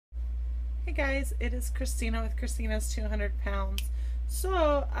Hey guys, it is Christina with Christina's 200 Pounds.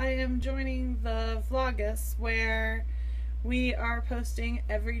 So I am joining the Vlogust where we are posting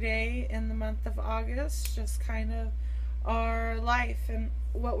every day in the month of August, just kind of our life and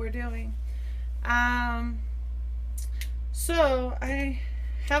what we're doing. So I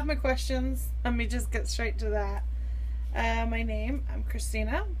have my questions. Let me just get straight to that. My name, I'm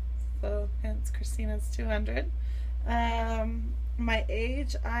Christina, so hence Christina's 200. My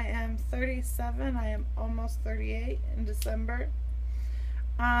age, I am 37. I am almost 38 in December.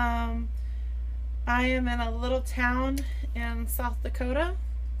 I am in a little town in South Dakota,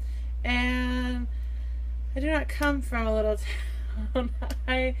 and I do not come from a little town.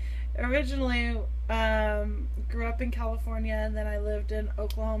 I originally grew up in California, and then I lived in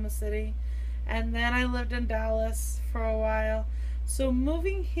Oklahoma City, and then I lived in Dallas for a while. So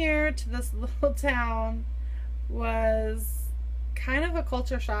moving here to this little town was kind of a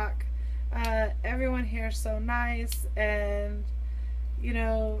culture shock. Everyone here is so nice and, you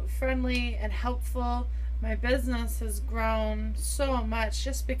know, friendly and helpful. My business has grown so much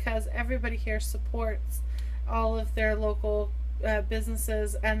just because everybody here supports all of their local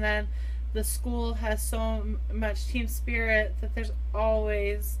businesses, and then the school has so much team spirit that there's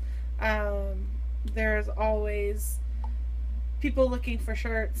always people looking for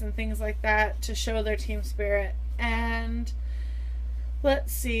shirts and things like that to show their team spirit. And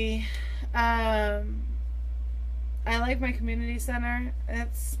let's see, I like my community center.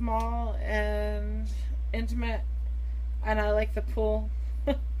 It's small and intimate, and I like the pool.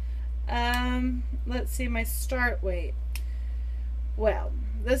 Let's see, my start weight. Well,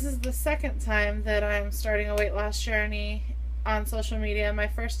 this is the second time that I'm starting a weight loss journey on social media. My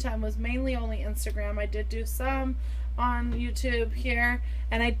first time was mainly only Instagram. I did do some on YouTube here,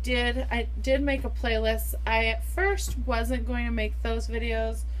 and I did make a playlist. I at first wasn't going to make those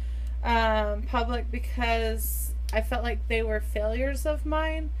videos public because I felt like they were failures of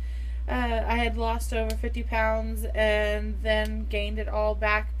mine. I had lost over 50 pounds and then gained it all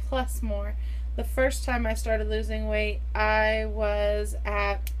back plus more. The first time I started losing weight, I was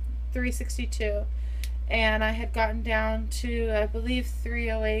at 362, and I had gotten down to, I believe,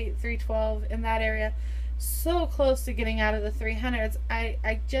 308, 312, in that area. So close to getting out of the 300s.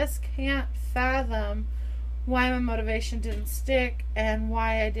 I just can't fathom why my motivation didn't stick and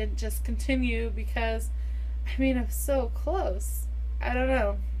why I didn't just continue, because I mean, I'm so close. I don't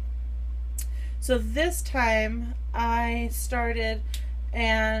know. So this time I started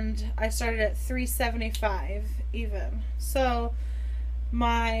at 375 even. So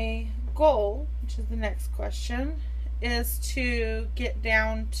my goal, which is the next question, is to get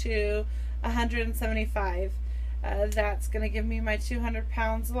down to 175. That's going to give me my 200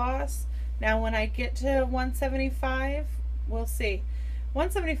 pounds loss. Now when I get to 175, we'll see.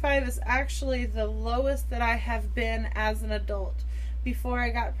 175 is actually the lowest that I have been as an adult. Before I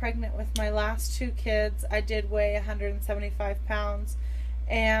got pregnant with my last two kids, I did weigh 175 pounds,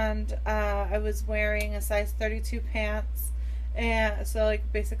 and I was wearing a size 32 pants, and so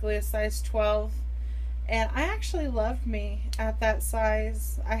like basically a size 12. And I actually loved me at that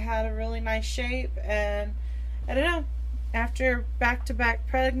size. I had a really nice shape, and I don't know, after back-to-back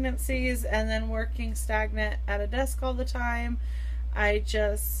pregnancies and then working stagnant at a desk all the time, I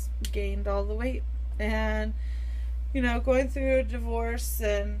just gained all the weight. And, you know, going through a divorce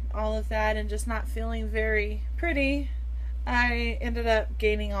and all of that and just not feeling very pretty, I ended up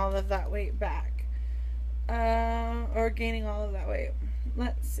gaining all of that weight back. Or gaining all of that weight.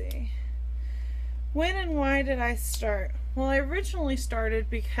 Let's see. When and why did I start? Well, I originally started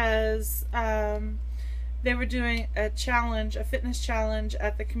because they were doing a challenge, a fitness challenge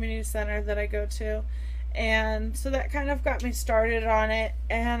at the community center that I go to. And so that kind of got me started on it,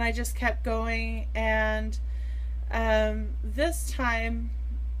 and I just kept going. And this time,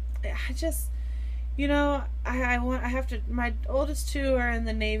 I just, you know, I have to, my oldest two are in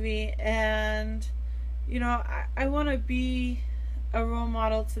the Navy, and, you know, I want to be a role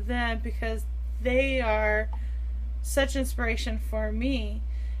model to them because they are such inspiration for me.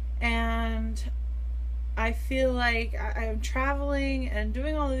 And I feel like I'm traveling and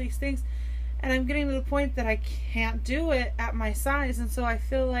doing all of these things, and I'm getting to the point that I can't do it at my size. And so I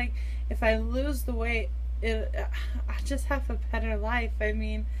feel like if I lose the weight, I just have a better life. I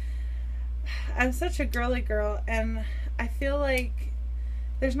mean, I'm such a girly girl, and I feel like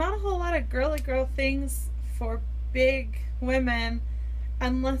there's not a whole lot of girly girl things for big women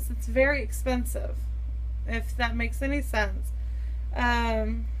unless it's very expensive, if that makes any sense.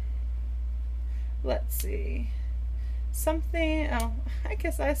 Let's see. Oh, I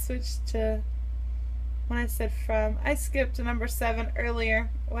guess I switched to, when I said from, I skipped to number 7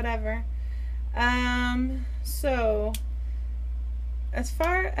 earlier, whatever. So as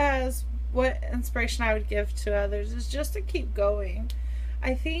far as what inspiration I would give to others is just to keep going.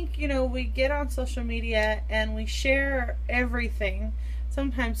 I think, you know, we get on social media and we share everything,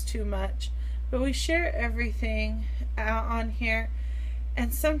 sometimes too much, but we share everything out on here,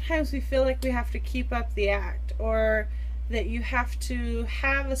 and sometimes we feel like we have to keep up the act, or that you have to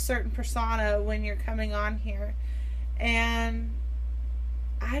have a certain persona when you're coming on here. And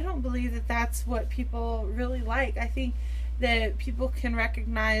I don't believe that that's what people really like. I think that people can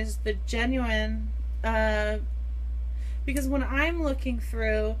recognize the genuine, because when I'm looking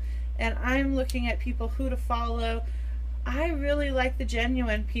through and I'm looking at people who to follow, I really like the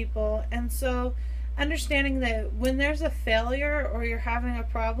genuine people. And so understanding that when there's a failure or you're having a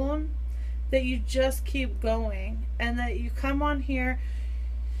problem, that you just keep going, and that you come on here,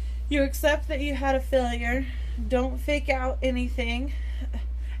 you accept that you had a failure, don't fake out anything.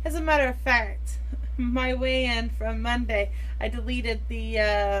 As a matter of fact, my weigh-in from Monday, I deleted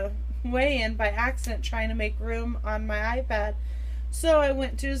the weigh-in by accident trying to make room on my iPad. So I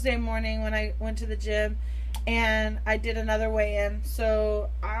went Tuesday morning when I went to the gym, and I did another weigh-in. So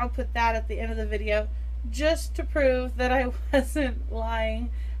I'll put that at the end of the video just to prove that I wasn't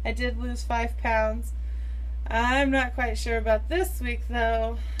lying. I did lose 5 pounds. I'm not quite sure about this week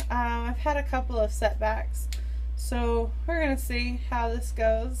though. I've had a couple of setbacks, so we're gonna see how this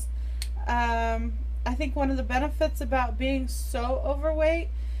goes. I think one of the benefits about being so overweight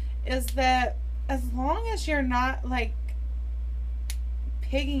is that as long as you're not like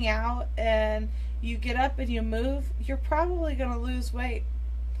pigging out and you get up and you move, you're probably gonna lose weight.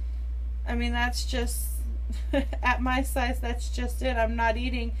 I mean, that's just at my size, that's just it. I'm not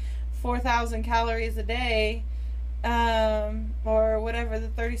eating 4,000 calories a day, or whatever, the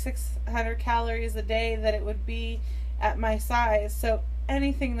 3,600 calories a day that it would be at my size. So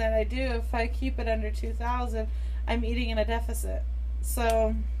anything that I do, if I keep it under 2,000, I'm eating in a deficit.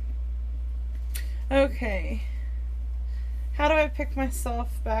 So, okay. How do I pick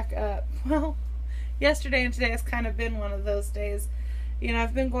myself back up? Well, yesterday and today has kind of been one of those days. You know,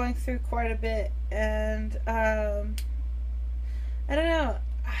 I've been going through quite a bit, and I don't know,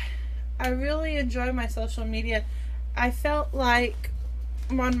 I really enjoy my social media. I felt like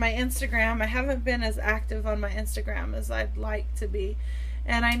on my Instagram, I haven't been as active on my Instagram as I'd like to be,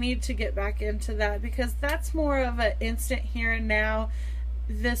 and I need to get back into that, because that's more of an instant here and now.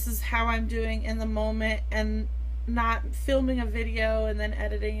 This is how I'm doing in the moment, and not filming a video and then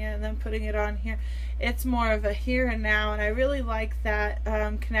editing it and then putting it on here. It's more of a here and now, and I really like that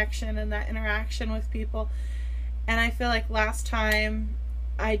connection and that interaction with people. And I feel like last time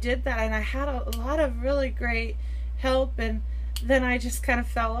I did that, and I had a lot of really great help, and then I just kind of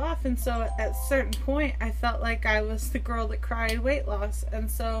fell off. And so at a certain point, I felt like I was the girl that cried weight loss. And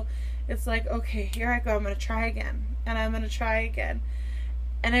so it's like, okay, here I go, I'm going to try again, and I'm going to try again.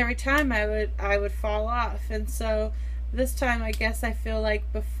 And every time I would fall off. And so this time, I guess I feel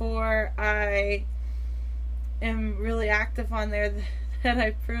like before I am really active on there, that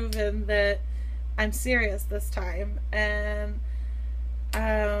I've proven that I'm serious this time. And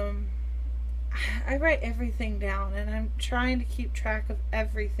I write everything down, and I'm trying to keep track of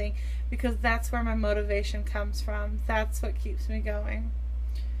everything, because that's where my motivation comes from. That's what keeps me going.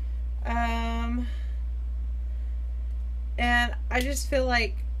 And I just feel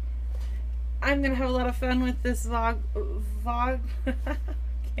like I'm gonna have a lot of fun with this can't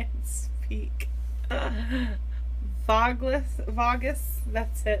speak. Vlogust,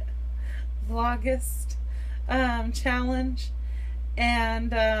 that's it. Vlogust challenge.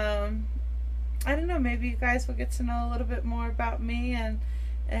 And I don't know, maybe you guys will get to know a little bit more about me,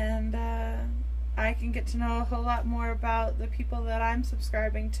 and I can get to know a whole lot more about the people that I'm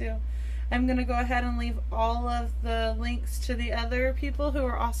subscribing to. I'm going to go ahead and leave all of the links to the other people who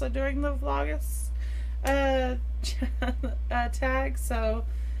are also doing the Vlogust tag, so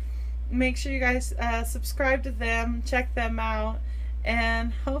make sure you guys subscribe to them, check them out,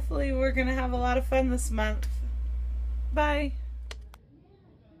 and hopefully we're going to have a lot of fun this month. Bye!